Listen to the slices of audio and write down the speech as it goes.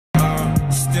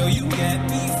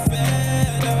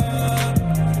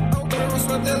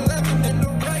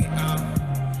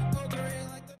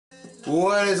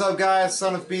What is up, guys?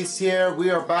 Son of Beast here. We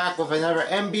are back with another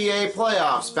NBA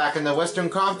playoffs. Back in the Western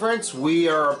Conference, we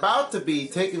are about to be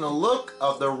taking a look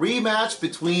of the rematch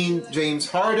between James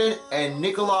Harden and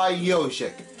Nikola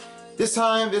Jokic. This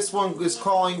time, this one is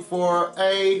calling for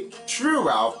a true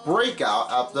out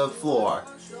breakout of the floor.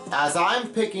 As I'm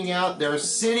picking out their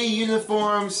city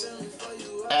uniforms,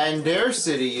 and their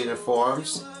city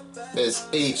uniforms is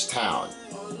H-Town.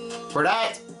 For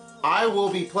that, I will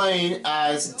be playing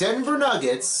as Denver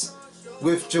Nuggets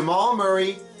with Jamal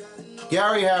Murray,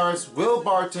 Gary Harris, Will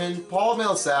Barton, Paul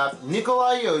Millsap,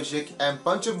 Nikola Jokic, and a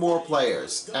bunch of more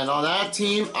players. And on that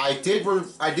team, I did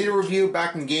a review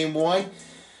back in Game 1.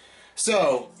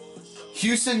 So,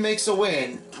 Houston makes a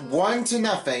win,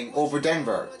 1-0 over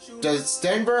Denver. Does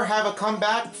Denver have a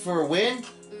comeback for a win?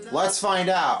 Let's find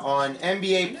out on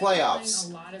NBA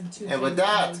playoffs. And with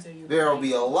that, there will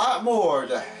be a lot more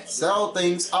to settle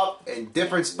things up in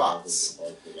different spots.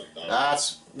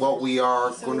 That's what we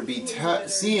are going to be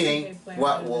seeing.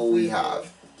 What will we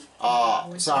have?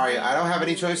 Sorry, I don't have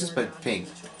any choices but pink.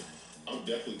 I'm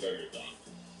definitely better than Don.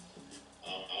 I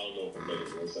don't know if I'm better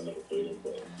than this. I never played him,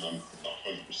 but I'm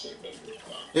 100% better than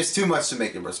Don. It's too much to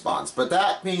make a response. But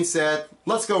that being said,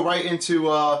 let's go right into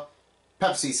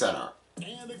Pepsi Center.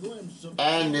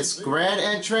 And this grand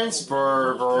entrance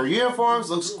for uniforms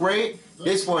looks great.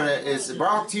 This one is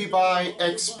brought to you by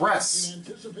Express.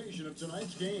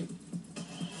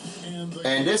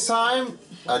 And this time,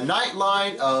 a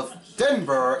nightline of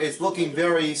Denver is looking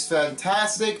very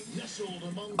fantastic.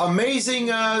 Amazing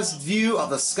view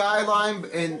of the skyline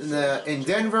in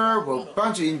Denver, with a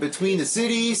bunch in between the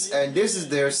cities, and this is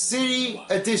their city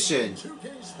edition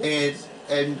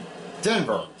in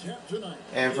Denver.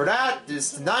 And for that,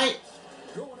 this tonight,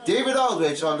 David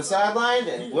Aldridge on the sideline,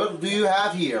 and what do you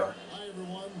have here?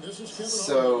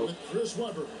 So,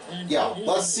 yeah,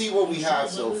 let's see what we have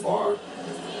so far.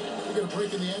 Well,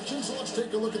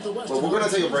 we're going to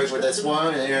take a break with this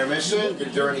one, an intermission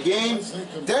during the game.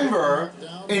 Denver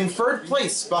in third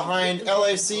place behind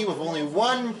LAC with only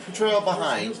one trail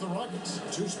behind.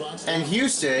 And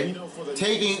Houston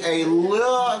taking a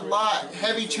lot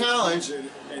heavy challenge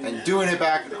and doing it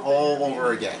back all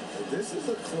over again.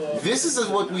 This is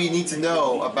what we need to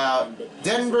know about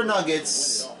Denver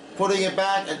Nuggets putting it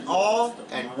back and all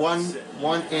and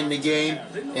one in the game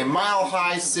in Mile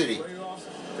High City.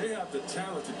 They have the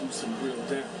talent to do some real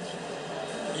damage.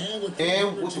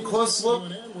 And with a close look,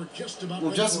 we're just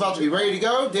about to be ready to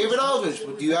go. David Aldridge,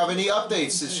 do you have any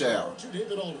updates to share?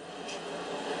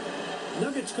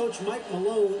 Nuggets coach Mike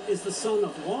Malone is the son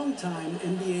of longtime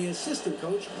NBA assistant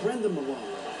coach Brendan Malone,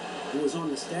 who was on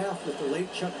the staff with the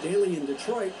late Chuck Daly in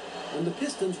Detroit when the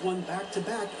Pistons won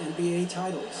back-to-back NBA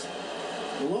titles.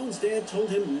 Malone's dad told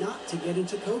him not to get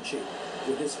into coaching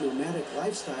with its nomadic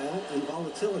lifestyle and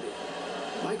volatility.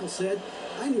 Michael said,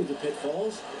 "I knew the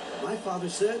pitfalls. My father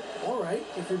said, all right,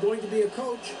 if you're going to be a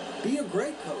coach, be a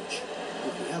great coach.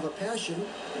 If you have a passion,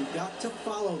 you've got to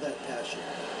follow that passion."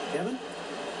 Kevin?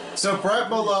 So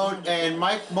Brett Malone and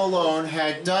Mike Malone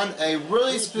had done a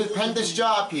really stupendous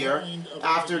job here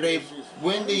after they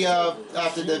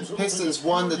after the Pistons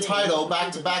won the title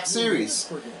back-to-back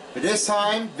series. But this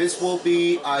time, this will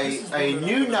be a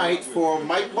new night for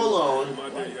Mike Malone,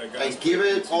 and give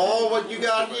it all what you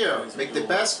got here. Make the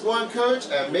best one coach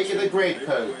and make it a great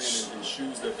coach.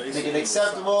 Make it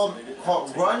acceptable,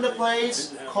 run the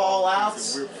plays, call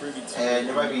outs, and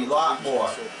there might be a lot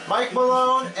more. Mike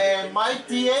Malone and Mike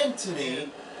D'Antoni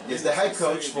is the head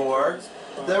coach for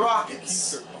the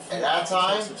Rockets. At that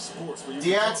time,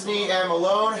 D'Antoni and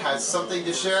Malone has something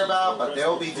to share about, but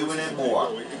they'll be doing it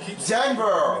more.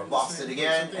 Denver lost it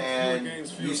again, and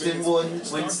Houston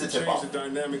wins the tip-off.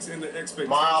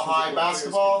 Mile High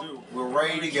basketball, we're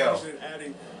ready to go.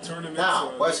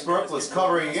 Now, Westbrook was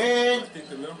covering in.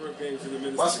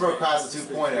 Westbrook has a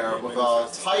two-pointer with a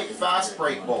tight, fast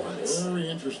break moments. Very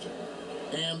interesting.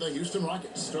 And the Houston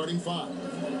Rockets starting five.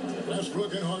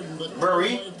 Westbrook and Harden, but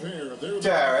Murray,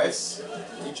 Harris.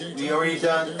 We already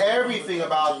done everything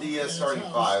about the starting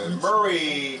five.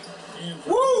 Murray,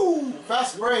 woo!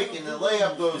 Fast break, and the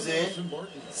layup goes in.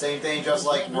 Same thing, just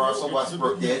like Russell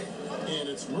Westbrook did.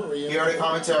 Here are the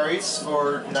commentaries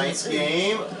for tonight's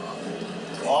game.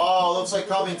 Oh, looks like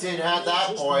Covington had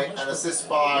that point, an assist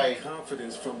by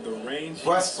confidence from the range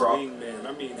Westbrook.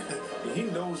 I mean, he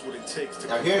knows what it takes to.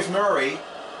 Now here's Murray.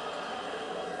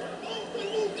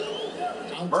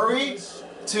 Murray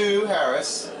to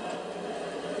Harris.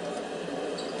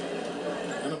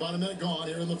 And about a minute gone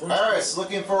here in the first. Harris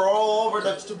looking for all over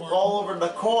the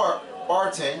court.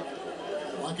 Barton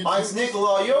finds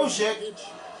Nikola Jokic.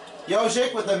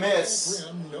 Yojic with a miss.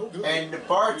 And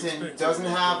Barton doesn't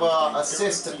have an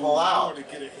assist to pull out.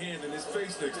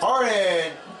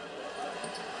 Harden,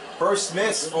 first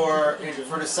miss for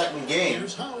the second game.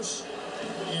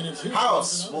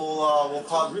 House will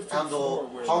fumble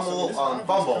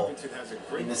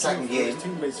in the second game.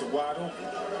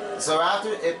 So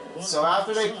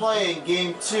after they play in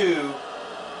game 2,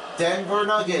 Denver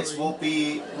Nuggets will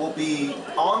be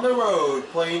on the road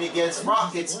playing against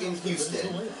Rockets in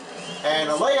Houston. And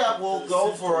a layup will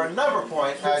go for another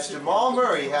point as Jamal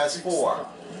Murray has 4.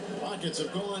 Rockets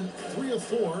have gone 3 of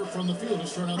 4 from the field to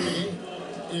start out the game.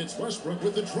 It's Westbrook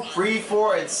with the drop. 3,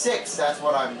 4, and 6, that's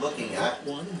what I'm looking at.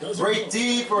 Great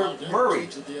D for Murray.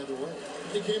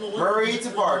 Murray to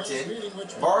Barton.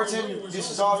 Barton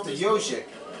dishes off to Yojic.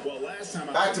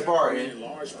 Back to Barton.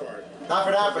 Not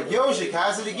for that, but Yojic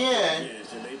has it again.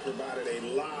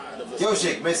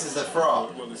 Yojic misses the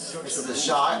throw. Misses the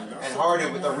shot, and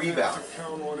Harden with the rebound.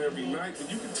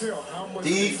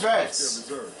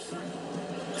 Defense.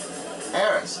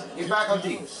 Harris, get back on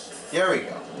D. There we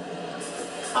go.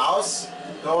 House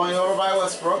going over by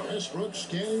Westbrook. Westbrook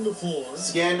scanning the floor.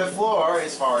 Scan the floor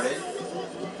is Harden.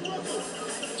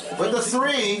 With the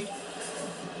 3.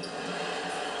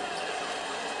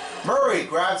 Murray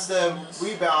grabs the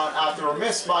rebound after a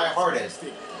miss by Harden.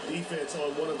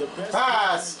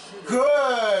 Pass.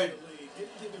 Good.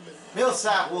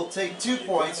 Millsap will take 2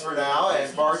 points for now,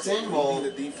 and Barton will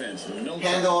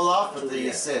handle it off with the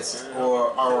assist,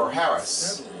 or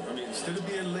Harris.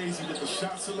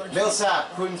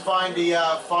 Millsap couldn't find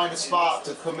a spot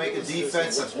to make a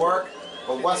defensive work,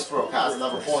 but Westbrook has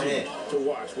another point in.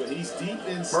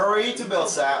 Murray to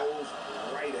Millsap.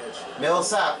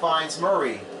 Millsap finds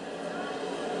Murray.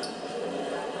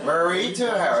 Murray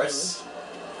to Harris.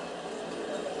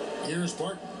 Here's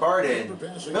Barton.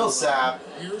 Millsap.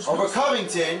 Over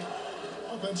Covington.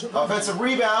 Offensive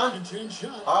rebound.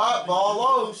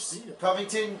 Ball loose.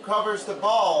 Covington covers the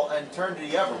ball and turned it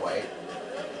the other way.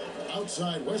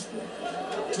 Outside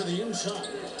Westbrook to the inside.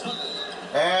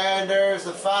 And there's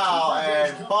the foul,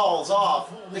 and ball's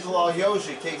off. Nikola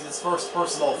Jokic takes his first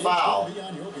personal foul.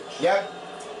 Yep.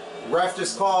 Ref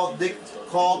just called the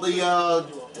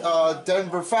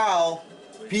Denver foul.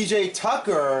 PJ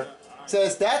Tucker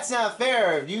says that's not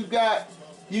fair. You got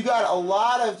a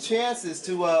lot of chances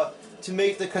to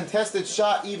make the contested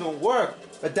shot even work,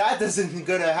 but that isn't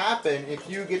gonna happen if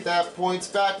you get that points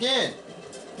back in.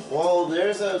 Well,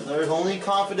 there's only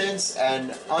confidence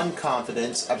and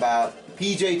unconfidence about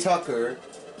PJ Tucker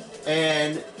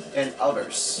and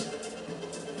others.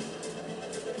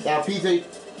 Now PJ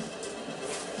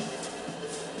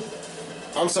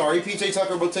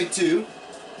Tucker will take 2.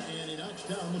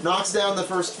 Knocks down the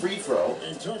first free throw.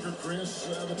 And Tucker, Chris,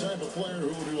 the type of player who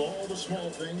will do all the small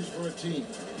things for a team.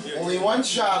 Only 1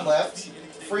 shot left.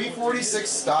 3:46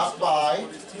 stopped by.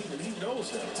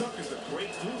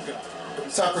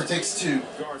 Tucker takes 2.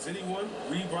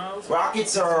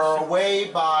 Rockets are away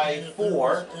by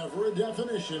 4.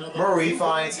 Murray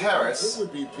finds Harris. It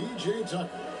would be PJ Tucker.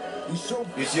 He's so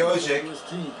Here's Jokic.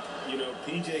 You know,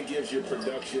 PJ gives you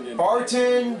production in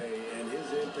Barton.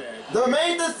 They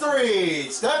made the 3.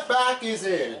 Step back is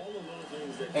in.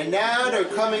 And now they're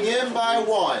coming in by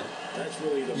 1.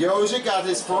 Jokic got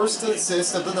his first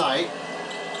assist of the night.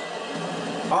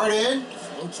 Harden.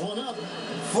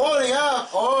 Floating up.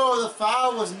 Oh, the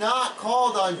foul was not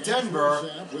called on Denver.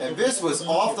 And this was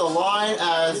off the line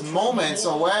as moments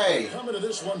away.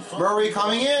 Murray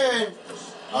coming in.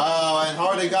 Oh, and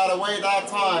Harden got away that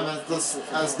time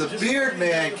as the beard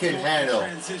man can handle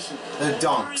the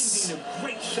dunks.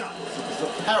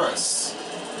 Harris.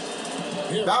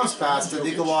 Bounce pass to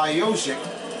Nikola Jokic.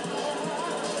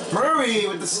 Murray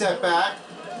with the step back.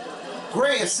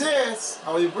 Great assist.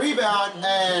 Rebound,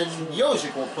 and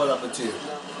Jokic will put up a 2.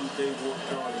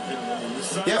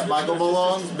 Yep, Michael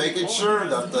Malone making sure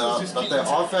that the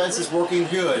offense is working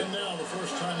good.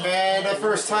 And the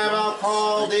first timeout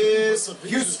called is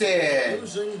Houston.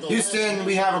 Houston,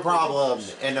 we have a problem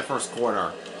in the first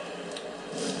quarter.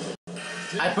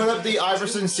 I put up the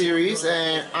Iverson series,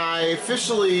 and I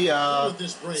officially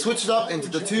switched up into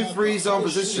the 2-3 zone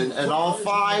position, and all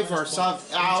 5 are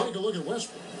subbed out.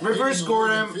 Rivers,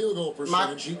 Gordon,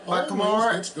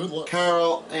 McLemore,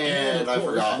 Carroll, and I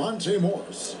forgot.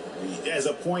 As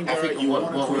a point I guard, think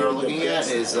what we were looking at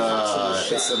is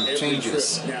some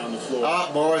changes.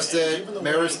 Morris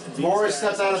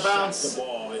stepped out of bounds.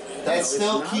 That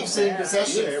still keeps in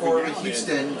possession for the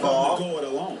Houston ball.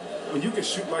 when you can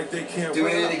shoot like they can.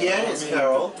 Doing it again is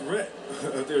Carroll. The threat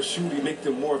of their shooting make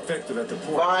them more effective at the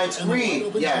point. Finds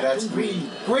Green. Yeah, that's Green.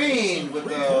 Green with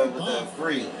the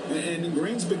free. And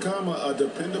Green's become a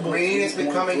dependable. Green is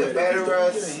becoming a better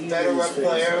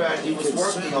player that he was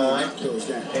working on,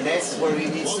 and that's what he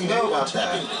needs to know about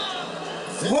that.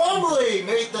 Plumlee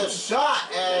made the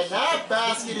shot, and that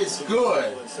basket is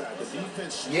good.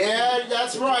 Yeah,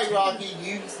 that's right, Rocky.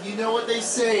 You know what they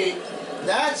say.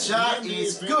 That shot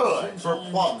is good for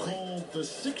Plumlee.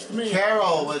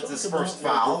 Carroll with his first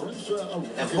foul,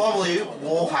 and Plumlee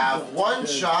will have one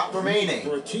shot remaining.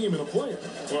 For a team and a player.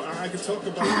 Well, I can talk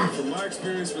about it from my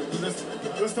experience, but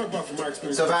let's talk about from my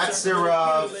experience. So that's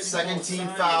their second team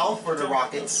foul for the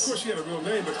Rockets. Of course, she had a real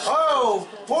name, but Oh,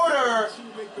 Porter!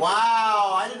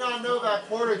 Wow, I did not know that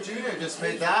Porter Jr. just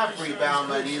made that rebound,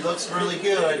 but he looks really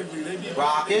good.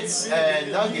 Rockets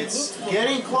and Nuggets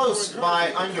getting close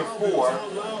by under 4,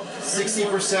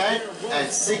 60% and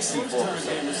 64%.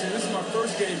 This is my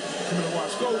first game coming to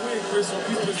watch. Go win, Chris.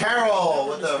 Carroll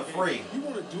with a free. You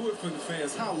want to do it for the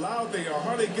fans. How loud they are.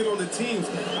 How they get on the teams.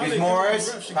 Here's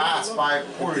Morris, pass by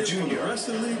Porter Jr. The rest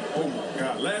of the league, oh my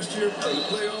God. Last year in the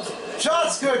playoffs.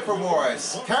 Shot's good for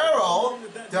Morris. Carroll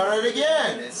done it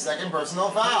again. His second personal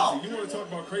foul. You want to talk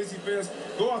about crazy fans?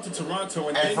 Go out to Toronto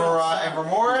and for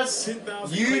Morris,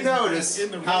 you notice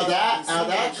how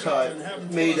that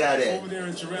cut made that in.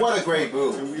 What a great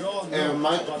move. And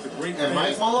Mike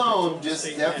Malone just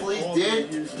definitely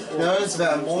did notice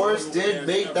that Morris did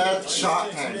make that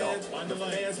shot handle.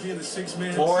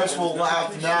 Morris will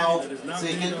have now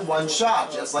taken one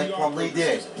shot, just like Plumlee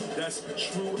did. That's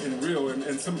true and real,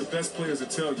 and some of the best players will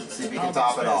tell you. See if he can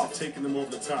top it off. Taking them over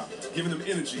the top, giving them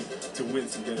energy to win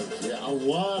some games. Yeah, a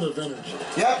lot of energy.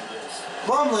 Yep.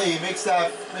 Plumlee makes a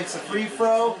free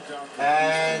throw,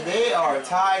 and they are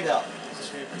tied up.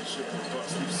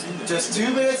 Just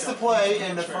 2 minutes to play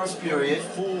in the first period.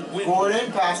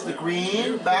 Gordon past the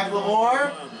Green,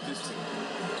 McLemore.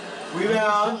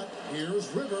 Rebound. Here's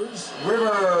Rivers.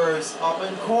 Rivers up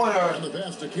in corner. And the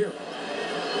pass to Kira.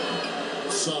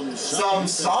 Some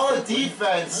solid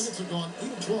defense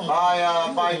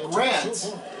by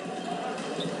Grant.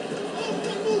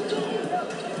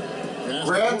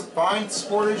 Grant finds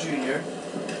Porter Jr.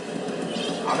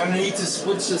 I'm going to need to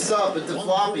switch this up into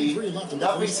floppy.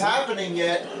 Nothing's happening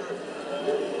yet.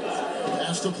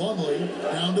 Pass to Plumlee.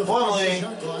 Down to Plumlee.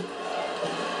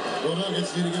 The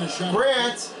Nuggets need to get a shot.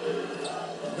 Grant.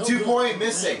 2-point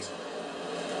missing.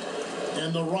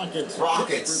 And the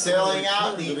Rockets sailing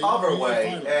out the other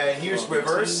way. And here's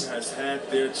Rivers. Has had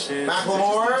their chance.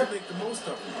 McLemore.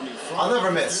 I'll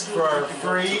never miss for a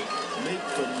free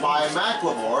by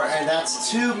McLemore, and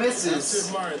that's 2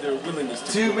 misses.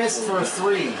 2 missed for a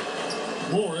 3.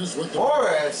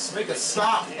 Morris make a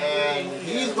stop, and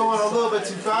he's going a little bit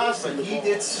too fast, but he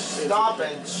did stop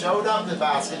and showed up the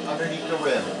basket underneath the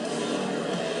rim.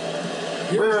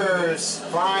 Rivers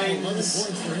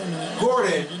finds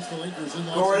Gordon.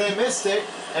 Gordon missed it,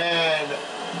 and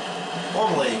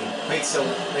Plumlee makes a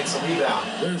rebound.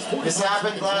 This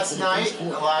happened last night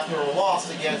after a loss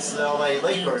against the LA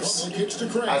Lakers,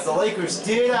 as the Lakers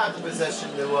did have the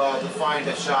possession to find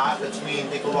a shot between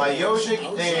Nikolai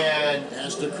Jokic and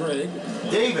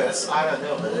Davis. I don't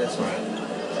know if it is right.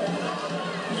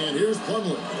 And here's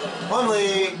Plumlee.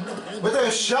 Plumlee with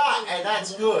a shot, and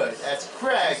that's good. As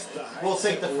Craig will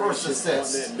take the first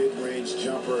assist. That mid-range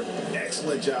jumper,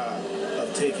 excellent job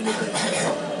of taking it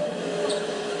back.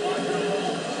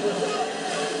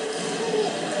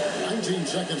 19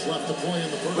 seconds left to play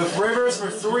in the first. With Rivers for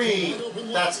 3,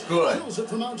 that's good.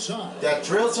 That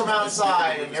drills from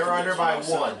outside, and they're under by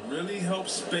 1. Really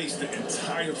helps space the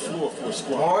entire floor for a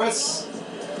squad. Morris,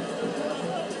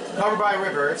 covered by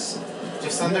Rivers,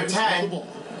 just under 10.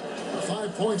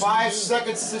 5 points. 5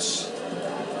 seconds to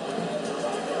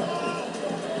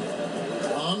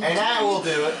and that will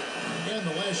do it.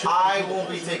 I will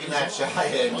be taking that shot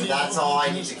in. That's all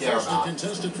I need to care about.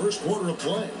 Contested first quarter of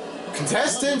play.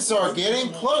 Contestants are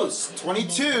getting close,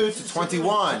 22 to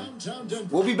 21.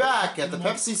 We'll be back at the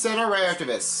Pepsi Center right after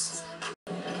this.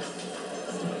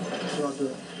 Throughout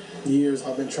the years,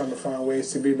 I've been trying to find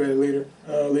ways to be a better leader.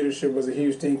 Leadership was a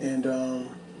huge thing, and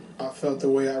I felt the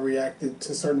way I reacted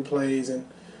to certain plays and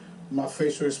my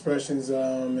facial expressions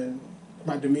and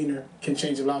my demeanor can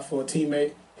change a lot for a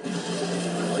teammate.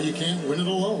 Well, you can't win it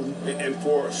alone. And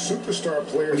for superstar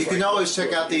players, you can always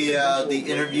check out the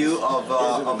interview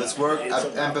of his work.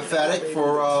 Empathetic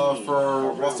for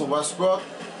Russell Westbrook.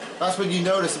 That's what you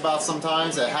notice about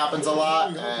sometimes. It happens a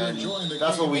lot, and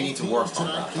that's what we need to work on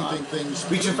that time.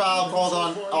 Reaching foul called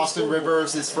on Austin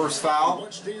Rivers, his first foul.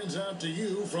 What stands out to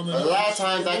you from the But a lot of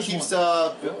times that keeps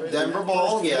the Denver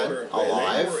ball again They were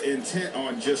alive. intent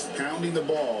on just pounding the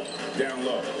ball down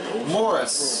low.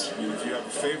 Morris. If you have a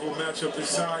favorable matchup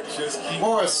inside, just keep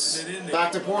Morris, pounding it in there.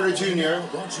 back to Porter Jr.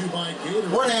 Brought to you by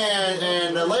Gatorade. One hand,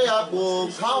 and the layup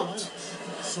will count.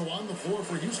 So on the floor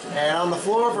for Houston. And on the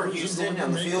floor for Houston,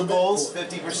 on the field goals,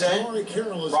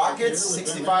 50%. Rockets,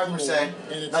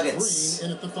 65%. Nuggets.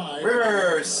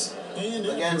 Rivers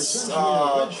against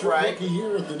Frank.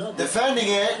 Defending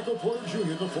it.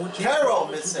 Carroll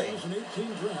missing.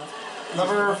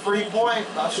 Another 3-point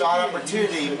shot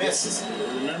opportunity misses.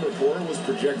 Remember, Porter was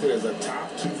projected as a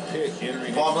top 2 pick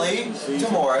entering Plumlee the season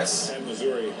to Morris. at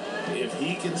Missouri. If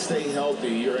he can stay healthy,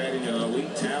 you're adding an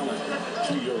elite talent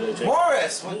to your rotation.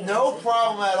 Morris with no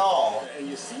problem at all. And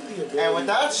you see the ability And with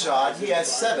that shot, he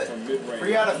has 7. from mid-range.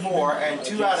 3 out of 4 and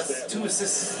 2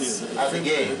 assists as a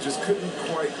game. Just couldn't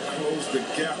quite close the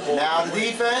gap. Now the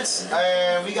defense,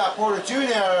 and we got Porter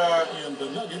Jr.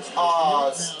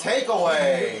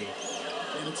 Takeaway.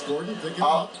 And it's Gordon picking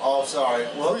up. Oh, sorry.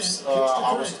 Whoops.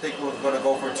 I was thinking we were going to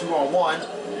go for a 2-on-1,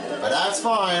 but that's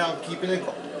fine. I'm keeping it.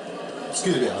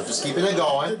 Excuse me. I'm just keeping it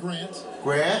going. Grant.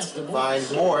 Grant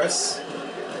finds Morris.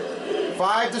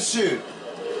 5 to shoot.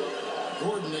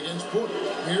 Gordon against Porter.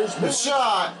 Here's The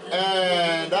shot,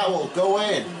 and that will go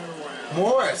in.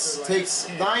 Morris takes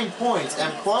 9 points,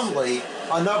 and Plumlee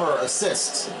another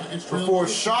assist before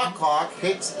shot clock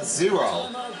hits 0.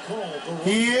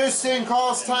 Houston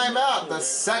calls timeout the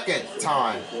second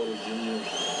time.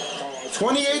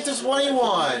 28 to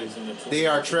 21. They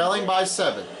are trailing by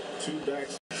 7.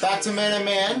 Back to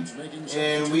man-to-man,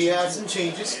 and we have some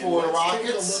changes for the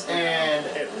Rockets and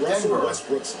Denver.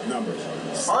 Westbrook's numbers.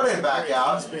 Harden back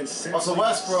out. Also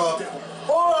Westbrook.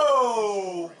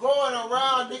 Oh, going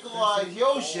around Nikolai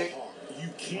Jokic.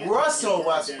 Russell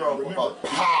Westbrook with a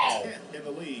pow. In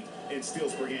the league in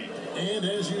steals per game. And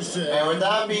as you said, And with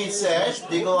that being said,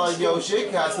 Nikolai Jokic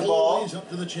has the ball. always up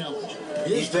to the challenge.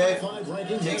 He's big,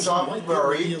 takes off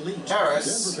Murray,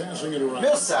 Harris,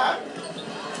 Millsap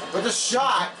with a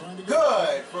shot.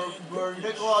 Good for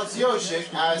Nikolai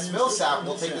Jokic, as Millsap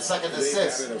will take the second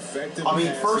assist.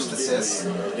 First assist.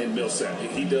 In Millsap.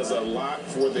 He does a lot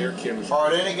for their chemistry.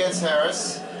 Harden against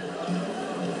Harris.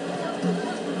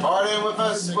 Harden with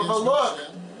a look.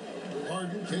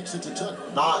 Harden takes it to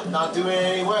Tucker. Not doing it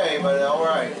anyway, but all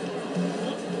right.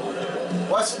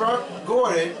 Westbrook,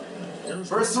 Gordon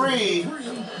for 3,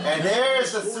 and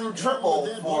there's the triple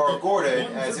for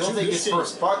Gordon as he'll take his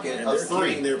first bucket of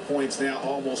 3. Their points now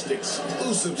almost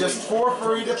exclusively. Just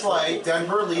 4:30 to play.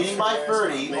 Denver leading by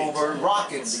 30 over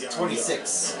Rockets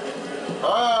 26.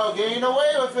 Oh, getting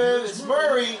away with it. It's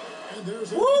Murray.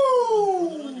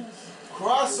 Woo!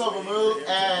 Crossover move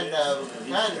and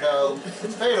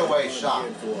fadeaway shot.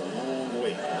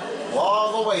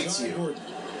 Long awaits you.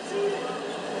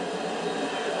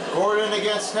 Gordon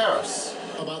against Harris.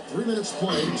 About 3 minutes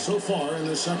played so far in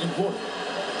the second quarter.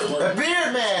 The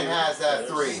Beard Man has that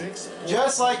 3,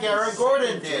 just like Aaron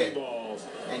Gordon did.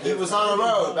 And he was on the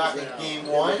road back in Game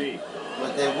 1.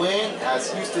 But they win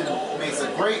as Houston makes a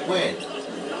great win.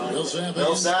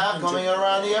 Millsap coming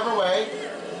around the other way.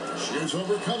 Shoots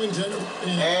over Covington.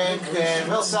 And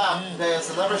Millsap has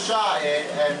another shot in,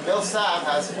 and Millsap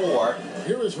has 4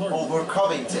 Here is Harden. over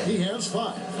Covington. He has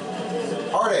 5.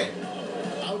 Harden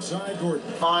Outside Gordon.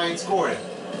 finds Gordon.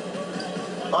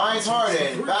 Finds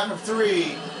Harden, back of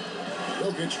 3.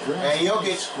 And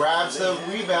Jokic grabs the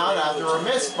rebound after a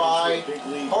miss by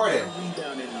Harden.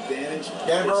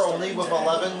 Denver only with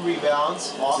 11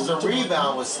 rebounds. Off the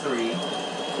rebound was 3.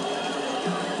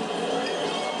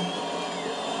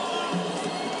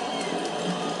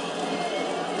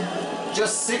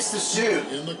 Just 6 to shoot.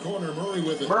 In the corner, Murray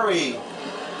with it. Murray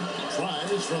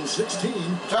Tries from 16.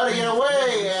 trying to get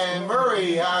away, and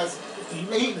Murray has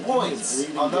 8 points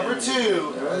on number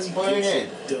 2. Let's put it in.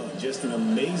 Done. Just an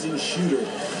amazing shooter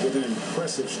with an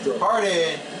impressive stroke.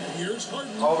 Harden Here's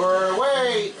Harden. over and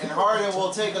away, and Harden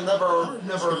will take another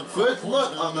good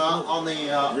look on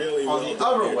the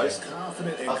other way Just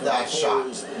confident and of that shot.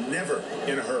 composed, never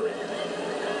in a hurry.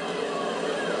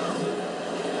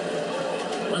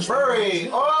 Murray, he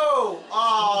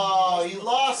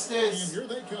lost And his. here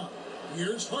they come.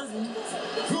 Here's Harden.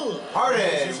 Good.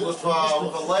 Harden with a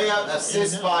layup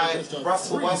assist by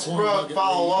Russell Westbrook,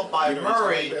 follow up by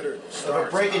Murray with a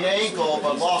breaking ankle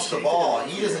but lost the ball.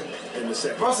 He doesn't in the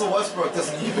second. Russell Westbrook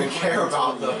doesn't even care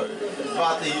about the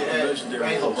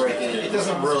ankle breaking. It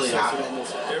doesn't really happen.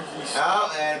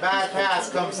 Oh, and a bad pass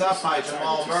comes up by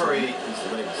Jamal Murray.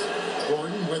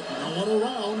 Gordon with no one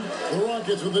around. The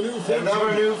Rockets with a new finish.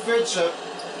 Another new finish.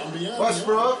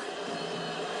 Westbrook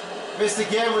missed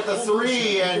again with the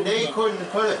three, and they couldn't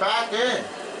put it back in.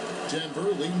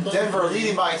 Denver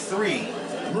leading by 3.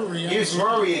 Here's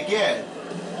Murray again.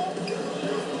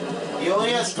 He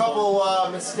only has a couple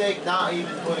mistakes, not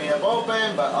even putting him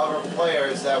open, but other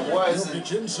players that wasn't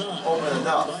open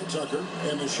enough.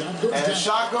 And the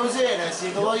shot goes in as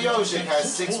Nikola Jokic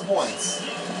has 6 points.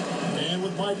 And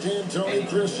with Mike D'Antoni,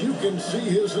 Chris, you can see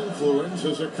his influence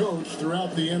as a coach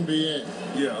throughout the NBA.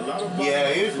 Yeah, a lot of. Yeah,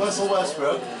 here's Russell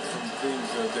Westbrook.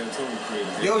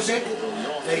 Jokic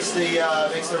makes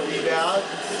the rebound.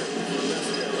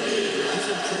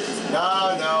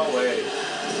 No way.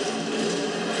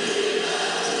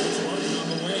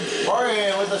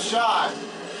 Martin with a shot.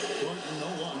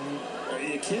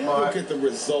 You can't look at the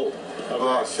result of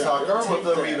that shot. Tucker with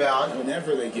the rebound.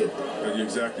 Whenever they get there. You're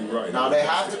exactly right. Now they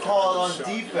have to call it on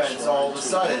defense all of a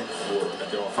sudden.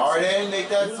 Harden make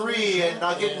that 3, and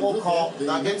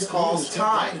Nuggets calls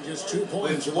time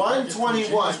with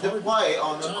 1:21 to play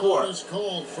on the court. But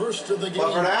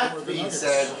for that being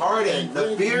said, Harden,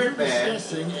 the beard man,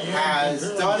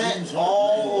 has done it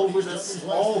all over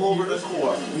the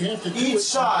court. Each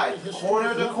side,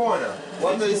 corner to corner.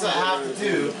 What does that have to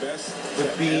do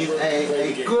with being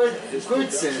a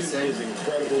good citizen?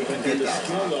 You can get that.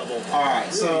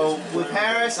 Alright, so with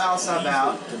Harris, I'll sub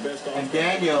out. And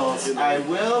Daniels, I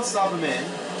will sub him in.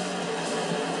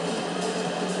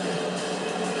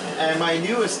 And my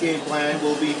newest game plan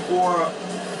will be for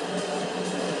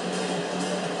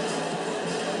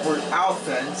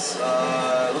offense.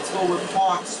 Let's go with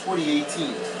Hawks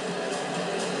 2018.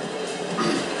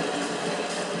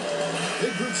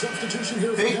 Big group substitution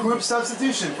here. Big group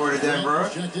substitution for the Denver.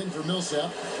 Checked in for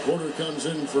Millsap. Porter comes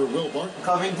in for Will Barton.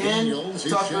 Covington,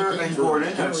 Tucker, and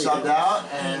Gordon have subbed out,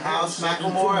 and House,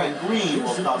 McLemore, and Green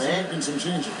will come in. Some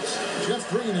changes. Jeff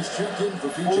Green is checked in for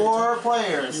 4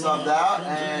 players subbed out,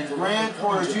 and Grant,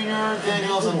 Porter Jr.,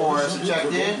 Daniels, and Morris have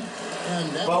checked in.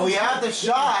 But we have the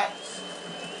shot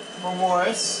for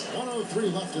Morris. 1:03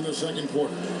 left in the second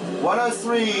quarter.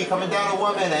 1:03 coming down to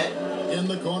 1 minute. In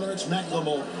the corner, it's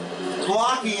McLemore.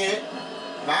 Blocking it.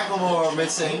 McLemore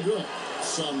missing. Good.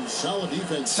 Some solid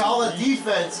defense. Solid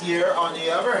defense here on the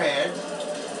other hand.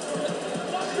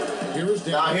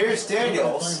 Now here's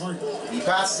Daniels. He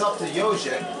passes up to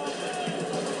Jokic.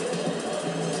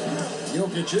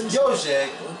 Jokic.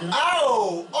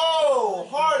 Ow! Oh!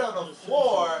 Hard on the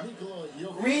floor.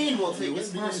 Green will take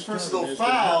his first personal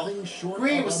foul.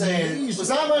 Green was saying, was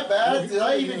that my bad? Did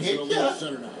I even hit you?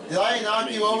 Did I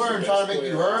knock you over and try to make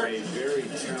you hurt?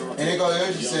 And Nikola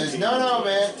Jokic says, no,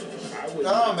 man.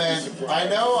 No, man. I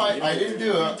know I didn't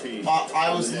do it.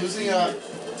 I was losing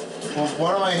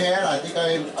one of my hand. I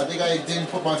think I didn't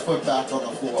put my foot back on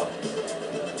the floor.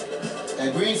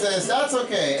 And Green says, that's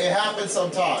okay. It happens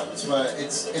sometimes, but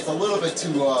it's a little bit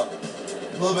too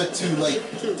late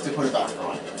to put it back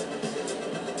on.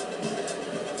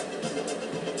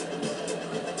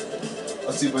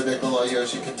 Let's see what Nikola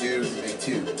Jokic can do to make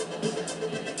 2.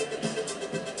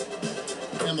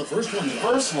 And the first one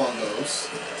goes.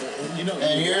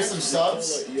 And here's some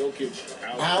subs.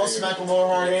 House, McLemore,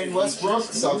 Harden, Westbrook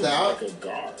subbed out.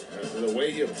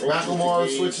 McLemore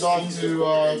switched off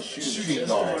to shooting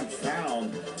guard.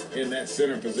 In that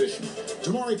center position.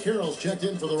 Tamari Carroll's checked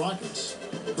in for the Rockets.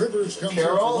 Rivers comes in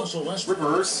for Russell Westbrook.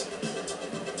 Rivers.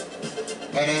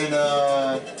 And then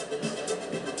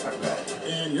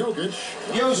and Jokic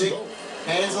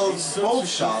handles both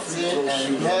shots in,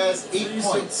 and he has 8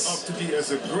 points. Up to be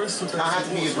as aggressive. Not have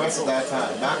to be aggressive that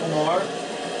time.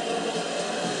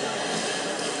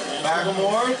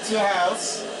 McLemore to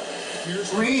House.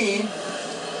 Green.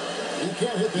 He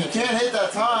can't hit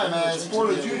that time as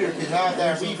Porter Jr. could have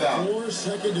that rebound.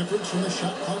 4-second difference from the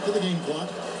shot clock to the game clock.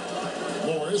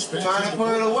 Morris trying to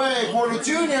put it away. Porter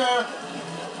Jr.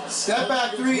 Step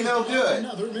back 3, no good.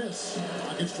 Another miss.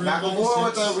 McLemore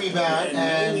with the rebound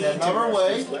and another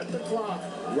way.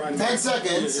 10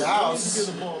 seconds. House.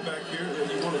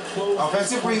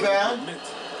 Offensive rebound.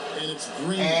 And it's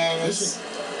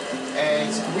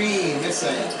Green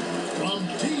missing.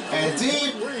 And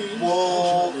deep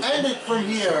will end it from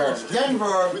here.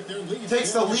 Denver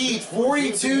takes the lead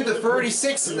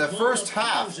 42-36 in the first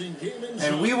half.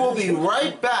 And we will be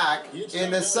right back in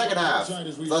the second half.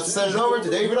 Let's send it over to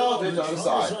David Aldridge on the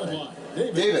side.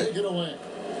 David.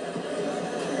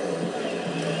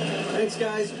 Thanks,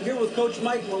 guys. Here with Coach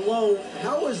Mike Malone.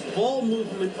 How has ball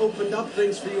movement opened up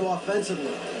things for you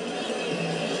offensively?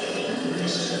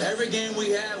 Every game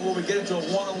we have where we get into a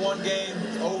one-on-one game,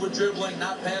 over dribbling,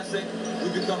 not passing, we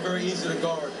become very easy to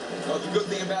guard. The good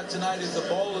thing about tonight is the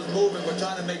ball is moving. We're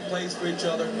trying to make plays for each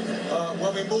other.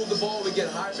 When we move the ball, we get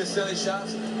high percentage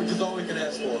shots, which is all we can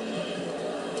ask for.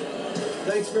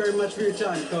 Thanks very much for your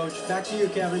time, Coach. Back to you,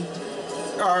 Kevin.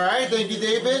 All right, thank you,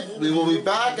 David. We will be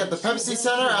back at the Pepsi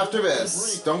Center after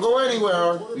this. Don't go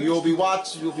anywhere. We'll be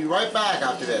right back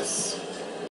after this.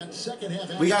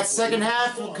 We got second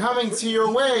half coming to your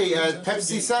way at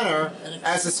Pepsi Center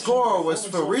as the score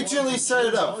was originally set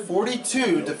it up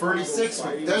 42-36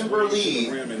 with Denver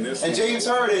lead. And James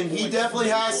Harden, he definitely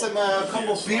has some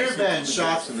couple beer bend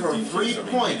shots for 3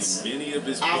 points.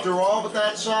 After all with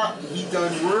that shot, he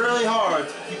done really hard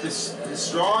to keep his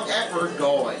strong effort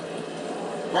going.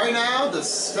 Right now, the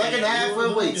second half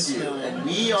awaits you, and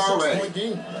we are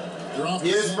ready.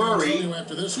 Here's Murray.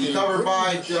 He covered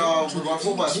by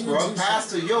Russell Westbrook. Pass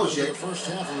to Jokic. First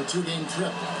half of a two-game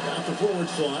trip. Got the forward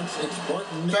slots. It's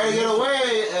Barton. Tried to get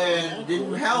away and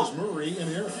didn't help. Murray and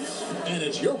Harris. And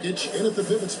it's Jokic in at the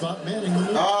pivot spot, manning the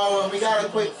move. Oh, and we got a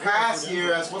quick pass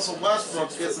here as Russell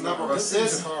Westbrook gets a number of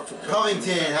assists.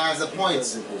 Covington has the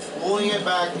points, pulling it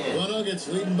back in. The Nuggets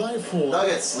leading by 4.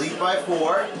 Nuggets lead by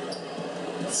 4.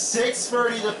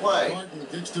 6:30 to play. Barton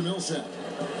kicks to Millsap.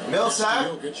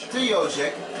 Millsap to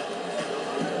Jokic.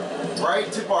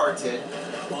 Right to Barton.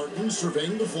 Barton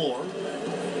surveying the floor.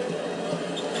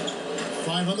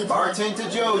 5 on the clock. Barton to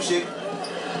Jokic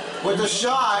with the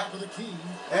shot.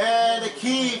 And the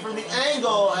key from the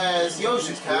angle as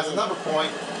Jokic has another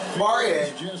point.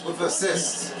 Barton with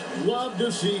assists. Love to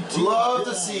see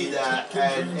that,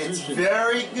 and it's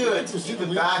very good to keep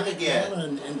it back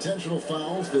again. Intentional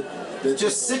fouls that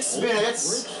just 6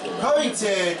 minutes.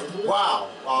 Covington, wow,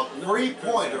 a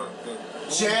 3-pointer.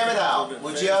 Jam it out,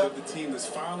 would you?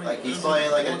 Like he's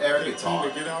playing like an air guitar.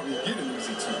 Get out and get an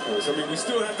easy 2 points. I mean, we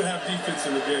still have to have defense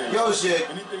in the game. Jokic.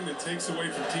 Anything that takes away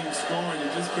from team scoring, you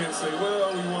just can't say,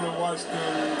 well, we want to watch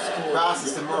them score.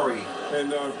 Passes to Murray.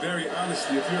 And very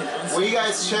honestly, if you're an what are you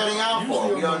guys shouting out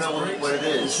for? We don't know what it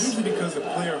is. It's usually because the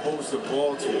player holds the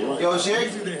ball too long. Jokic.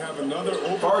 Usually they have another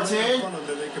open Barton.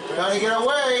 Trying to get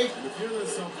away. And if you're an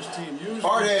unselfish team, usually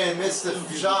Barton missed the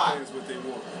shot. What they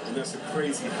want. And that's a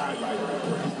crazy highlight.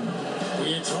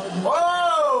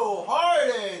 Whoa!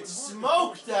 Harden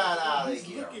smoked that out of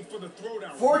here.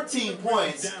 14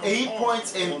 points, 8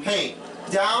 points in paint.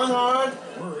 Down hard,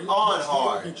 on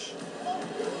hard.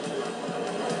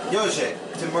 Jokic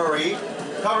to Murray.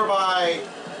 Covered by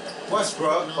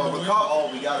Westbrook. Oh,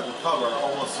 we got to recover.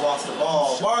 Almost lost the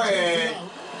ball. Barton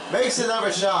makes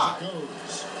another shot.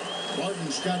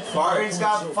 Barton's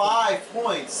got 5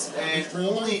 points and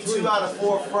only 2 out of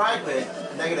 4 fragment,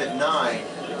 -9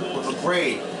 with a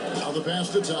grade.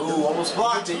 Ooh, almost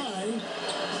blocked it.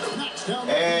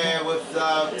 And with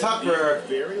Tucker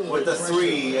with the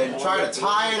 3 and trying to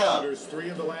tie it up. 3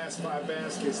 of the last 5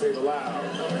 baskets they've allowed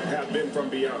have been from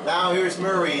beyond. Now here's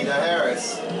Murray to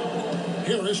Harris.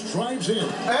 Harris drives in.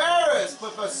 Harris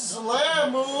with a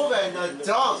slam move and a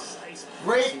dunk.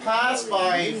 Great pass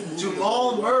by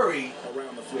Jamal Murray.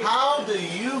 How do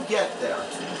you get there?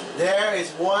 There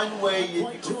is one way you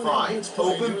can find.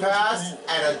 Open pass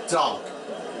and a dunk.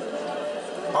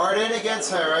 Harden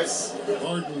against Harris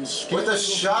with a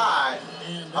shot.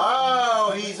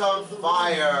 Oh, he's on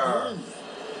fire.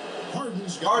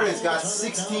 Harden's got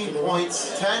 16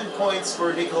 points, 10 points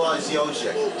for Nikola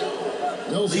Jokic.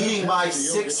 Leading by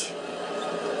 6.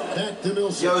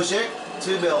 Jokic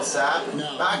to Millsap.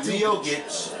 Back to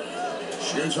Jokic.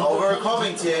 Over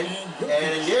Covington.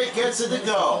 And it gets it to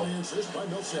go.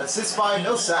 Assist by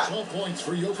Millsap. 12 points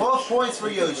for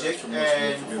Jokic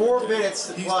and 4 minutes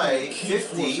to play.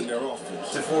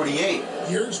 50-48.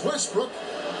 Here's Westbrook.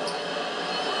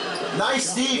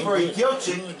 Nice D for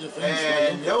Jokic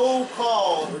and no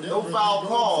foul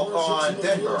call on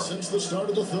Denver. Since the start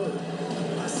of the third.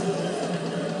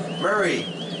 Murray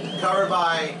covered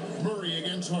by Murray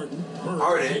against Harden.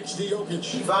 Harden.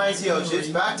 He finds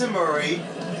Jokic. Back to Murray.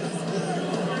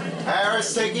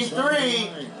 Harris taking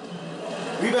 3.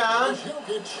 Rebound.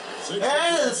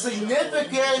 And a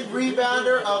significant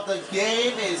rebounder of the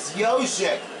game is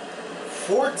Jokic.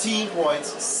 14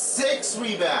 points, 6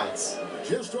 rebounds.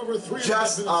 Just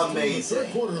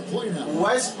amazing.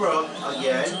 Westbrook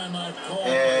again.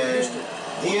 And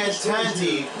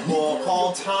D'Antoni will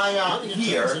call timeout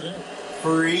here.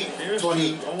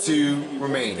 3:22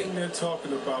 remaining.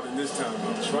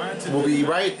 We'll be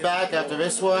right back after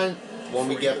this one when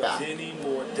we get back.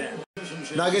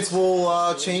 Nuggets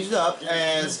will change it up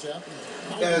as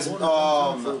as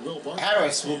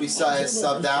Harris will be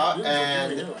subbed out,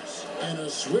 and a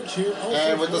switch here.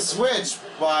 with the switch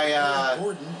by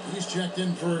Gordon, he's checked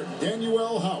in for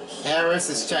Daniel House. Harris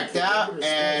is checked out,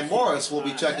 and Morris will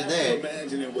be checking in.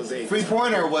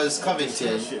 Three-pointer was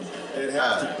Covington.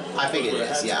 I think it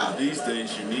is, yeah. These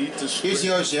days, you need to Here's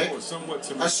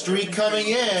Jokic. A streak coming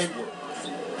in.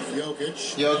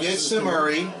 Jokic to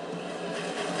Murray.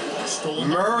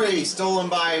 Murray stolen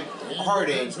by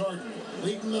Harden.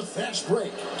 Leading the fast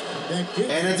break.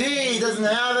 And indeed, he doesn't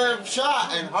have a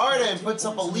shot, and Harden puts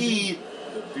up a lead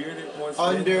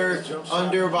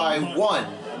under by 1.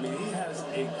 I mean, he has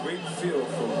a great feel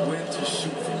for when to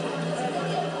shoot from.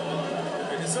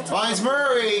 Finds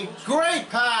Murray, great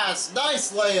pass,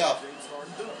 nice layup.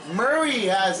 Murray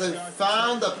has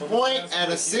found a point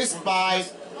and assist by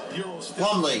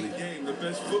Plumlee.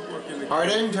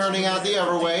 Harden turning out the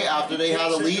other way after they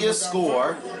had a lead to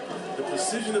score.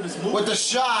 With the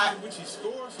shot,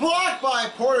 blocked by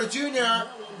Porter Jr.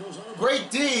 Great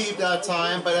deep that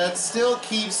time, but that still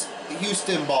keeps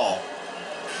Houston ball.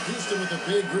 Houston with a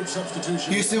big group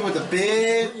substitution. Houston with a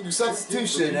big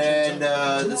substitution, and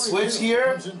the switch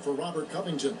here. For Robert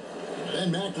Covington.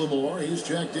 And McLemore, he's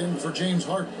checked in for James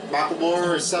Harden.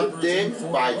 McLemore is subbed in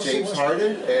by James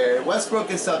Harden, and Westbrook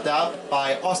is subbed out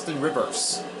by Austin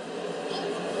Rivers.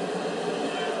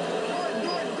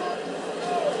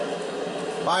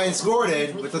 Finds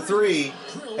Gordon with the 3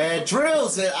 and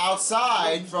drills it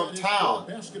outside from Town.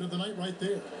 Basket of the night right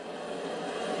there.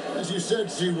 As you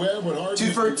said, C. Webb, what Harden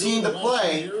 2:13 to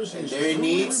play, and they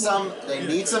need some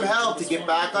help to get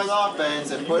back on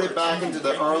offense and put it back into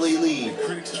the early lead.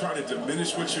 Critics try to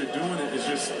diminish what you're doing. It's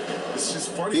just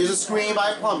funny. Here's a screen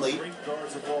by Plumlee. Great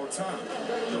guards of all time,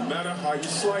 no matter how you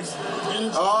slice it.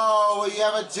 Oh, you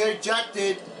have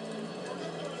ejected.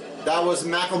 That was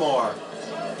McLemore.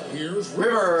 Here's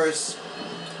Rivers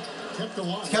kept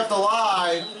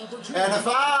alive, and a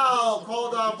foul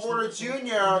called on Porter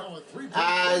Jr.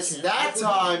 as that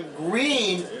time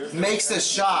Green makes the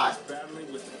shot.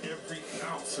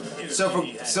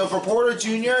 So for Porter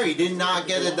Jr., he did not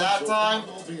get it that time,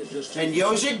 and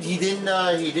Jokic he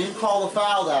didn't call the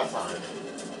foul that time.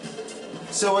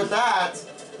 So with that,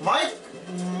 Mike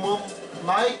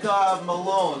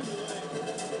Malone.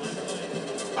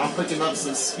 I'm picking up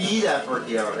some speed effort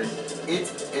here.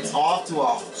 It's off to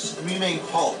a screaming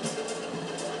halt.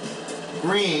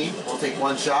 Green will take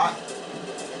one shot.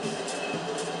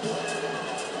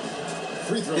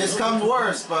 This comes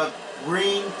worse, but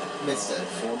Green missed it.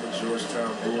 Former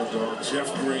Georgetown Bulldog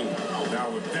Jeff Green, now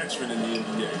a veteran in the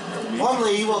NBA.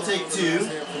 Plumlee will take 2,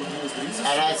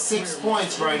 and has 6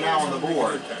 points right now on the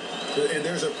board. And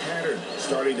there's a pattern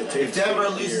starting to take. If Denver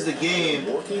loses the game,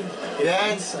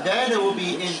 then it will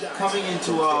be coming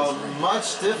into a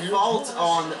much default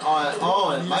on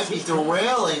it might be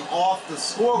derailing off the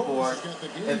scoreboard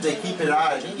if they keep it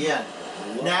at it again.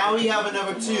 Now we have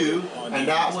another 2, and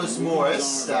that was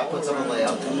Morris that puts on a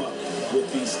layup.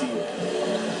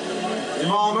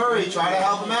 Jamal Murray trying to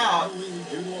help him out.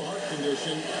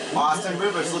 Austin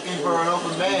Rivers looking for an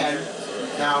open man.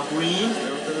 Now Green.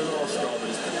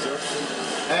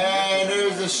 And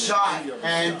there's a shot,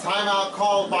 and timeout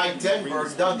called by Denver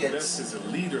Nuggets.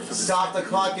 Stop the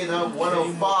clock in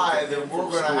 1:05, and we're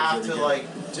going to have to,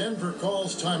 Denver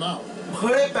calls timeout.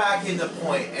 Put it back in the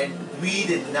point, and we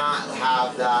did not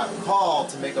have that call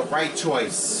to make a right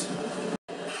choice.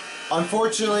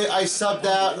 Unfortunately, I subbed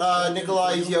out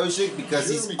Nikolai Jokic because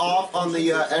he's off on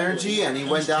the energy, and he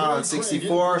went down on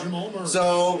 64.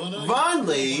 So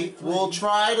Vonleh will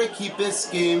try to keep this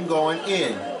game going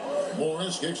in.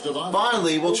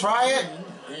 Vonleh will try it,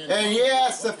 and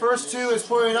yes, the first 2 is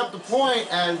putting up the point,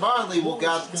 and Vonleh will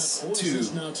get 2.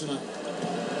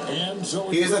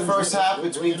 Here's the first half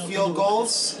between field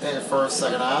goals and the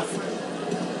second half.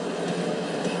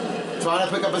 Trying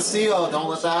to pick up a steal, don't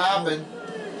let that happen.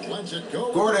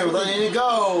 Gordon letting it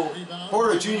go.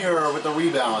 Porter Jr. with the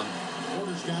rebound.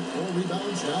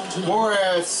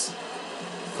 Morris.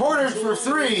 Porter for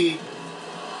 3.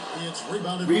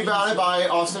 Rebounded by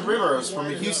Austin Rivers from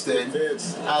Houston.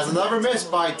 As another miss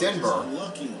by Denver.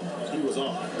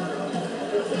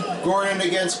 Gordon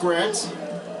against Grant.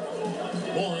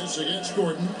 Morris against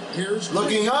Gordon. Here's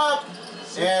looking up,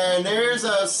 and there's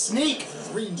a sneak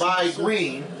by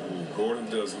Green.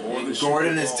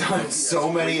 Gordon has done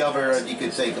so many other you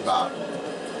could think about.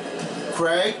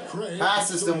 Craig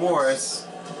passes to Morris.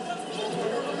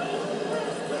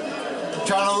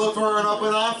 Trying to look for an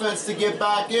open offense to get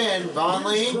back in.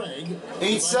 Vonleh,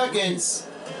 8 seconds.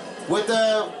 With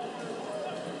the,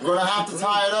 we're gonna have to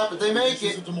tie it up if they make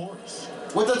it.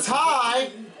 With the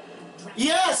tie,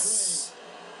 yes!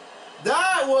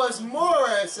 That was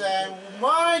Morris, and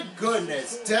my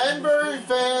goodness, Denver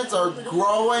fans are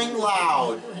growing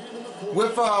loud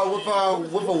with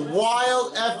a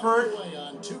wild effort,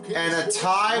 and a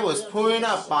tie was put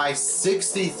up by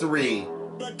 63.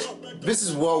 This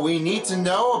is what we need to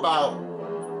know about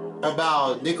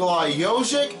Nikola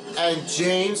Jokic and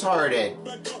James Harden.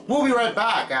 We'll be right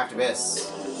back after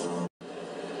this.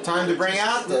 Time to bring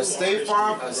out the State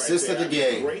Farm assist of the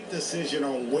game.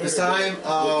 This time,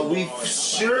 we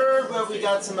sure but we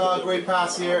got some great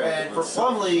pass here, and for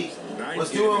Plumlee was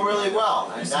doing really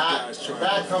well, and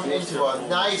that come into a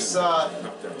nice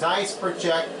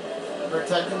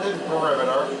protecting the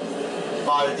perimeter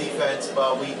by the defense.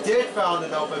 But we did found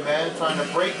an open man trying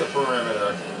to break the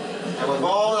perimeter. And with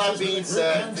all that being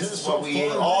said, this is what we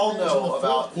all know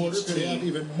about each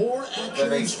team that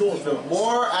makes even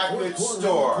more accurate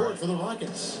store to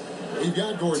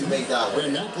make that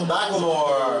win.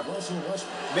 McLemore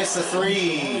missed a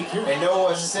three and no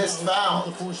assist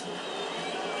found.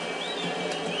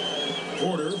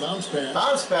 Porter, bounce pass.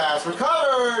 Bounce pass,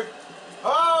 recovered!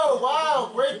 Oh,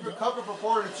 wow, great recovery for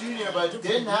Porter Jr., but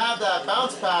didn't have that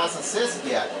bounce pass assist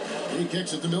yet. He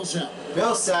kicks it to Millsap.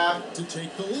 Millsap To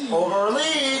take the lead. over a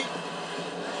lead.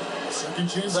 Second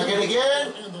chance. Second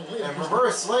again, and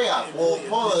reverse layup. We'll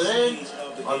pull it in.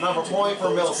 Another point for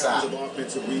Millsap.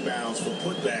 Offensive rebounds for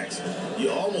putbacks.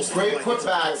 You almost Great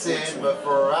putbacks in, but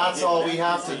that's all we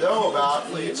have to know about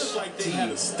each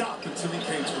team. Stop until he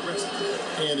came to the rescue.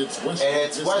 And it's Westbrook. And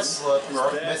it's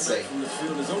Westbrook missing. From the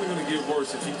field is only going to get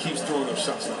worse if he keeps throwing up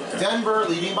shots like that. Denver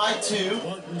leading by 2.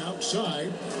 Martin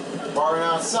outside. Barton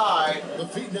outside. The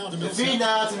feed now to The Millsap. feed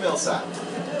now to Millsap.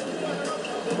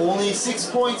 Only 6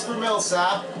 points for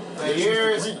Millsap. But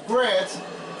here's Grant.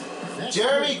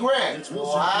 Jeremy Grant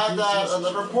will have that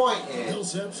another point in,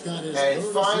 and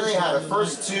finally had the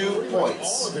first 2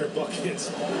 points. All of their buckets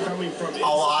coming from A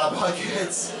lot of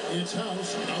buckets. It's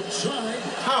House outside.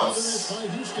 House.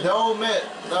 No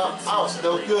House,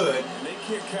 no good. And they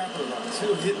can't capitalize.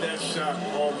 He'll hit that shot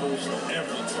almost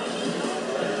every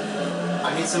time. I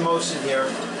need some motion here.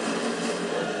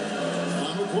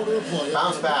 Final quarter of play.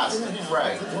 Bounce pass,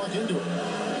 Craig.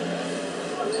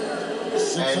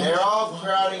 And they're all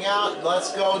crowding out.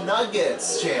 Let's go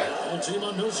Nuggets chant.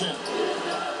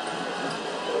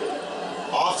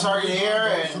 Off target here,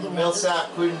 and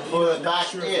Millsap couldn't put it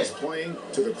back in. Playing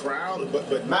to the crowd, but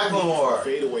McLemore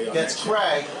gets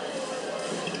Craig.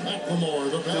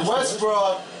 To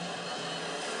Westbrook.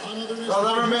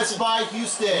 Another miss by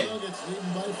Houston.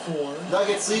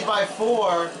 Nuggets lead by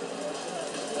 4.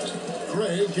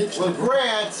 With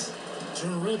Grant.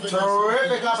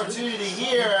 Terrific opportunity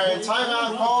here, and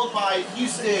timeout called by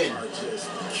Houston.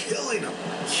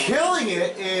 Killing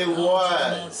it, it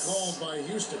was.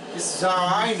 This is how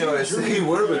I noticed that he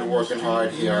would have been working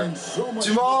hard here.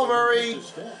 Jamal Murray,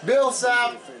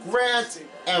 Millsap, Grant,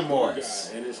 and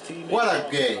Morris. What a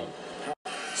game.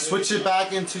 Switch it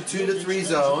back into 2-3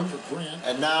 zone,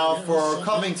 and now for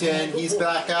Covington, he's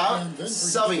back out,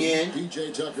 subbing in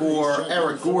for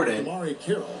Eric Gordon.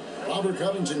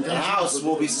 And House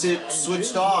will be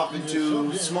switched off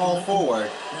into small forward.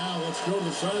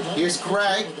 Here's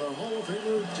Craig,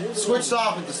 switched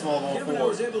off into small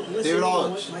forward. David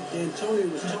Aldridge. Mike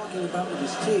D'Antoni was talking about with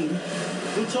his team.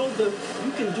 He told them,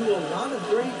 you can do a lot of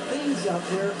great things out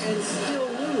there and still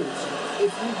lose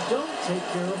if you don't take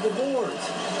care of the boards.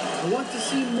 I want to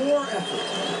see more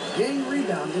effort, gang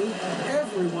rebounding,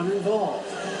 everyone involved.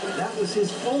 That was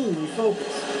his only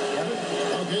focus. Kevin?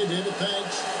 Okay, David,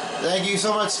 thanks. Thank you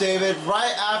so much, David.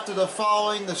 Right after the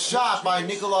shot by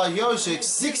Nikola Jokic,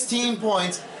 16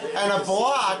 points, and a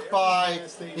block by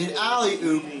an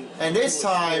alley-oop. And this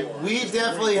time, we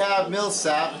definitely have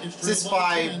Millsap, assist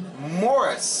by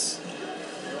Morris.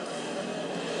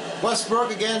 Westbrook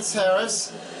against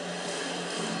Harris.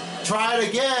 Try it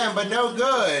again, but no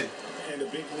good.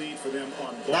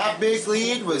 That big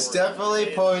lead was definitely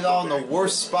put on the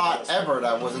worst spot ever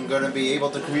that wasn't going to be able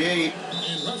to create.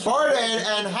 Barton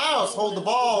and House hold the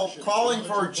ball, calling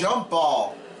for a jump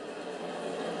ball.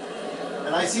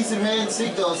 And I see some hand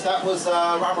signals. That was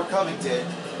Robert Covington.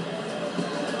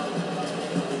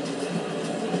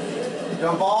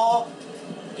 Jump ball.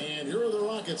 And here are the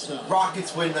Rockets now.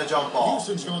 Rockets win the jump ball.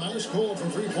 Houston's gone ice cold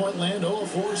from three-point land,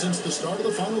 0-4 since the start of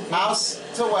the final quarter. House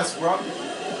to Westbrook.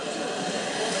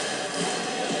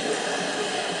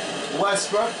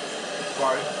 Westbrook.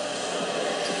 Barton.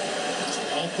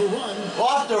 Off the run.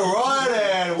 Off the run,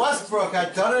 and Westbrook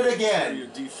had done it again. Your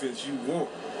defense you want.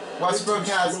 Westbrook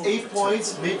has 8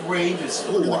 points, mid-range is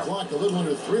 4. Look at the clock, a little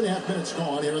under 3.5 minutes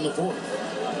gone here in the fourth.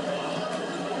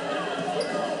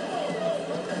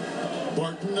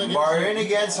 Barton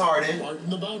against Harden. Barton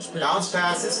the bounce pass. Bounce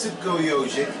passes to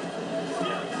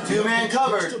Gojojic. Two-man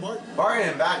covered.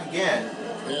 Barton back again.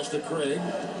 Pass to Craig.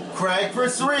 Craig for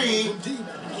three. From deep.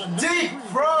 Deep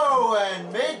throw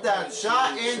and made that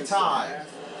shot in time.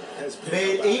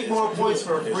 Made 8 more points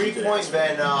for a 3-point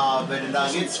than the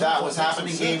Nuggets. That was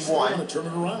happening game 1. Turn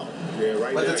it around. Yeah,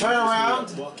 right With there, the turnaround. you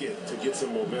just need a bucket to get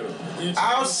some momentum. It's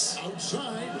Outside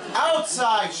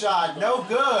outside. shot, no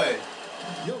good.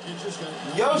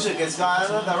 Jokic has got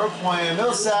another point. And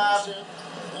Millsap,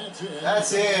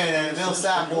 that's in, and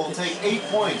Millsap will take 8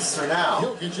 points for now.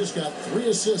 Jokic just got 3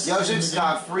 assists. Jokic's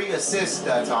got 3 assists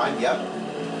that time, yep.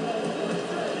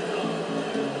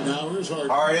 Now here's Harden.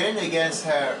 Harden against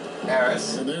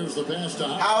Harris. And there's the pass to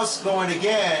House going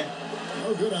again.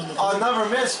 No good on the Another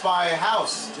miss by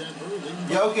House. Denver leading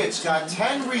by Jokic got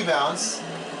 10 rebounds.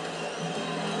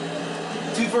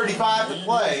 2:35 to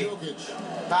play.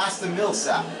 Jokic. Pass to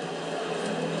Millsap.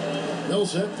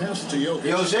 Millsap passes to Jokic.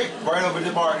 Jokic right over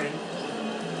to Barton.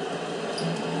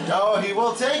 Oh, he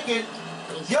will take it.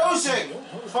 Jokic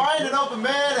find an open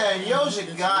man, and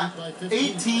Jokic got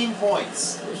 18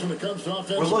 points. When it comes to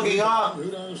offensive We're looking up. who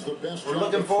does the best We're job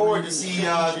looking of forward to creating see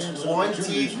chance 20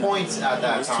 opportunities now? points at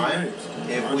that time.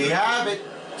 If we have it,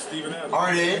 Stephen Adams.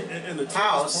 Harden, And the toughest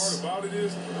House, part about it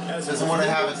is, as doesn't want to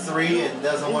have it 3 and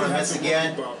doesn't want to miss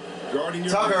again.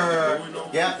 Tucker,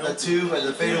 yep, the 2 and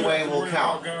the fadeaway will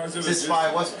count. Assist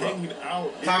by Westbrook.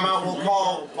 Timeout will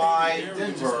call by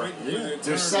Denver.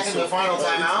 Their second and final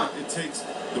timeout. It takes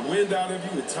the wind out of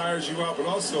you, it tires you out, but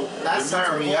also That's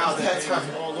tiring me out that time.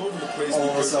 all over the place All of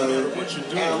a because no sudden, matter what you're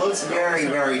doing, and it looks very,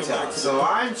 very tough. So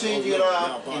I'm changing it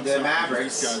up into This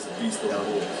Mavericks. guy's a beast on the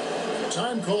board.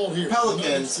 Time called here. Pelicans,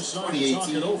 Nuggets decide to talk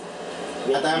 2018. it over.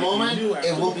 At that moment,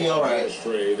 it will be all right.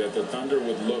 Trade that the Thunder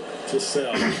would look to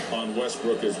sell on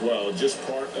Westbrook as well. Just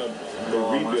part of the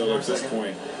rebuild at this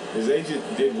point. His agent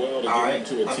did well to All get right.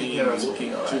 into a I think team Harris will looking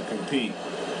be all to right. compete.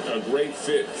 A great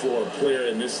fit for a player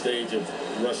in this stage of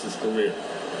Russ's career.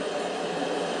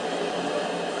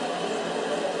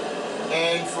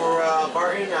 And for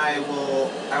Barton, I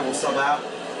will sub out,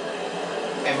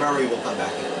 and Murray will come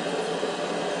back in.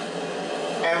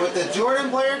 And with the Jordan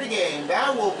player of the game,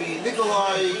 that will be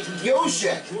Nikolai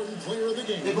Jokic. Jordan player of the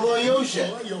game. Nikola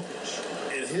Jokic.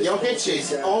 Jokic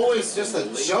is always just a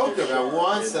joker that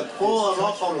wants to pull him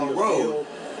up on the road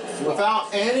without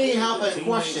any help and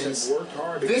questions.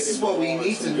 This is what we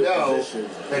need to know,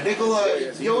 that Nikola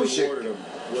Jokic,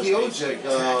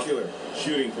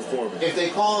 Shooting performance. if they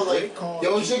call him like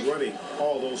Jokic,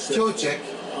 Jokic,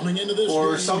 Coming into this or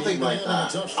game, something he like had a that.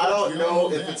 tough I don't stretch, we know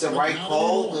all if that, it's a but right not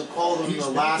call anymore. to call him He's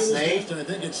the back last in his name, best, and I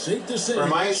think it's safe to say or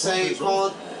might he's say his call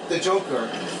own. it the Joker.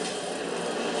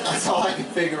 That's all I can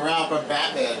figure out from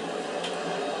Batman.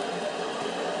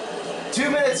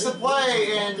 2 minutes to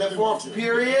play in the 4th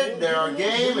period. Their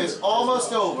game is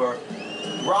almost over.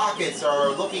 Rockets are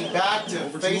looking back to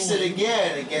face it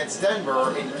again against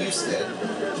Denver in Houston.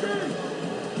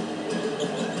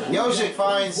 Jokic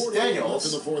finds 48 left in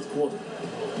Daniels. the 4th quarter.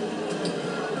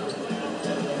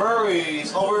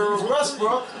 Murray's over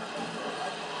Westbrook.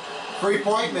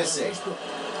 3-point missing.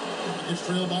 Rockets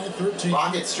trail by 13.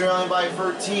 Rockets trailing by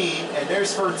 13, and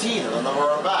there's 13 on the number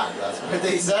on the back. That's what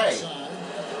they say.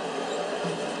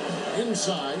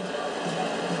 Inside.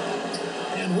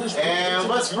 And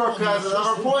Westbrook has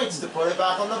another points to put it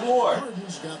back on the board.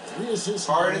 Harden's got 3 assists.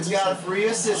 Harden's got 3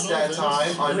 assists that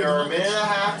time, under a minute and a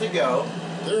half to go.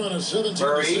 They're on a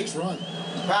 17-6 run.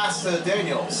 Pass to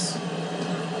Daniels.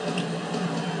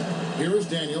 Here is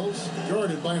Daniels,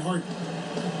 guarded by Harden.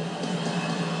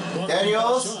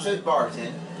 Daniels to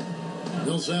Barton.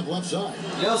 Millsap left side.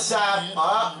 Millsap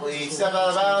up, he stepped out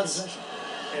of bounds.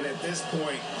 And at this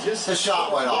point, just The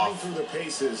shot went running off. through the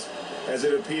paces, as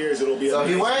it appears, it'll be. So a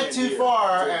he nice went win too here.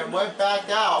 far and went back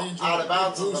out of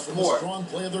bounds on the Boost from the court. strong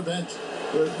play of their bench.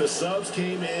 The subs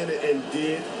came in and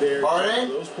did their Harden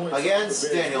job. Those points against were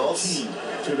very Daniels. key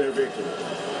to their victory.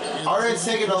 Harden's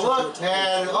taking a look,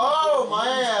 and oh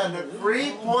man, the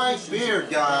 3-point beard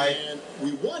guy.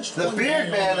 We watched The one beard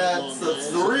guy man all night at long, the guys.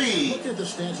 3 Look at the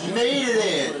stats. made it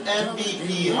in.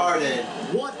 MVP Harden.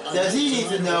 What a Does he need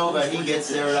to night know tonight that he for gets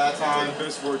Jokic. there that time? The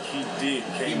best work he did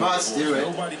came He must do it.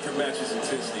 Nobody can match his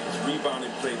intensity. His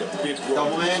rebounding played a big role.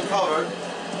 Double man covered.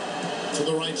 To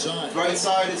the right side. Right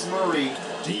side is Murray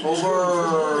Deep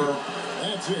over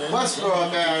That's it.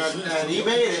 Westbrook, and he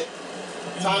made it.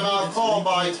 Timeout called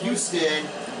by Houston.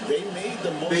 They made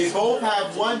the most. They both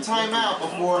have one timeout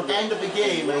before end of the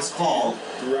game is called.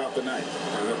 throughout the night.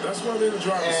 And that's why they're the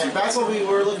driver's And seat. that's what we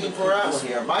were looking for out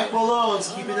here. Mike Malone's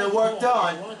keeping the work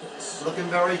done. Looking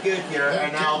very good here.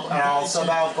 And now I'll sub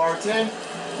out Barton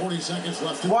 40 seconds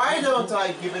left. Why don't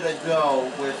I give it a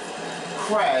go with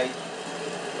Craig,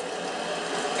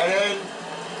 and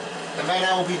then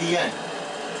that will be the end.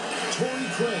 Torrey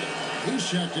Craig, he's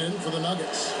checked in for the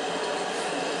Nuggets.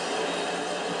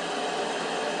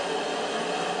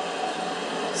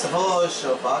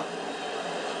 Sapolosha.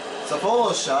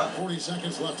 40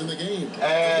 seconds left in the game.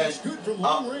 And it's good from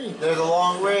long range. there's a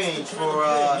long range for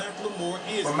McLemore.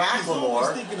 He's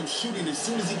thinking of shooting as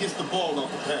soon as he gets the ball off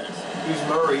the pass. Here's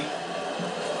Murray.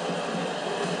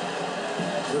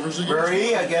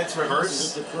 Murray against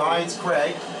Rivers. Finds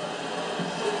Craig.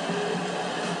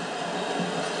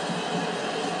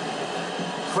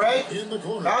 Craig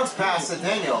bounce pass to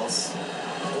Daniels.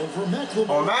 Over McLemore.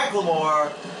 Or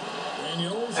McLemore.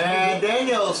 And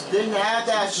Daniels didn't have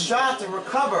that shot to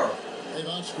recover. They've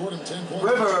outscored him 10 points.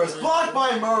 Rivers blocked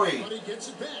by Murray. But he gets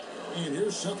it back. And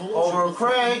here's over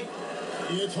Craig.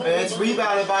 It's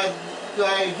rebounded by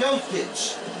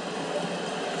Jokic.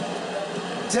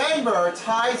 Denver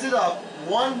ties it up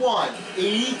 1-1.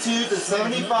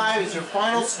 82-75 is your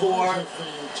final score.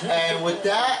 And with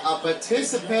that, a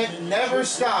participant never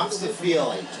stops the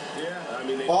feeling.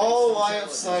 All of a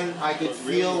sudden, I could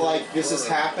feel like this is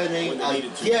happening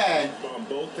again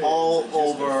all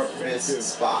over this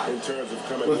spot.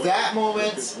 With that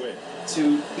moment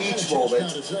to each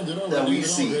moment that we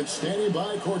see. Standing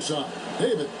by courtside.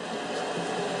 David.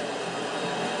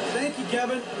 Thank you,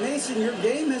 Kevin. Mason, your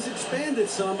game has expanded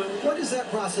some. What has that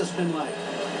process been like?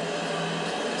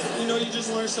 You know, you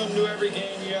just learn something new every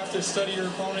game. You have to study your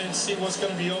opponent and see what's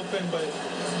going to be open, but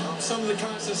some of the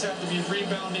concepts have to be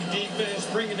rebounding, defense,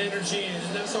 bringing energy, and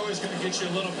that's always going to get you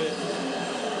a little bit.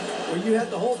 Well, you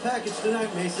had the whole package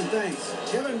tonight, Mason. Thanks.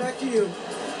 Kevin, back to you.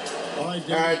 All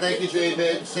right, thank you,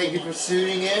 David. Thank you for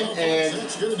tuning in, and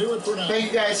thank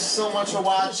you guys so much for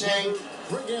watching.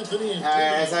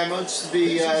 As I must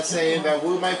be saying that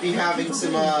we might be having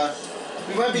some,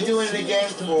 we might be doing it again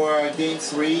for Game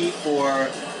 3 for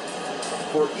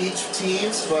each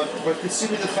teams, but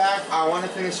considering the fact I want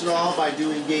to finish it all by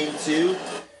doing Game 2.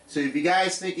 So if you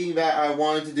guys thinking that I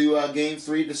wanted to do Game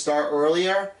 3 to start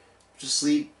earlier, just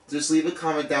leave a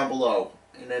comment down below,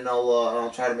 and then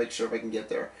I'll try to make sure if I can get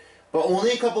there. But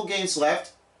only a couple games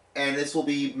left, and this will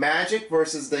be Magic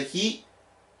versus the Heat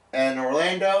and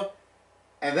Orlando,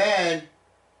 and then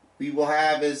we will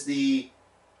have as the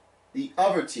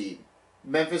other team,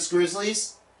 Memphis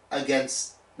Grizzlies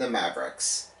against the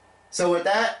Mavericks. So with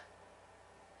that,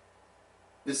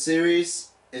 the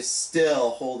series is still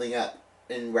holding up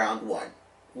in round 1.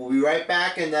 We'll be right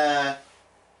back in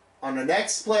on the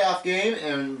next playoff game,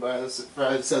 and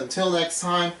until next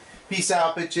time, peace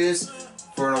out, bitches,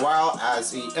 for a while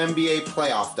as the NBA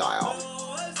playoff dial.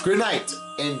 Good night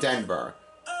in Denver,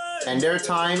 and their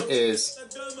time is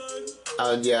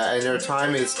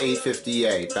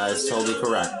 8:58. That is totally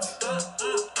correct.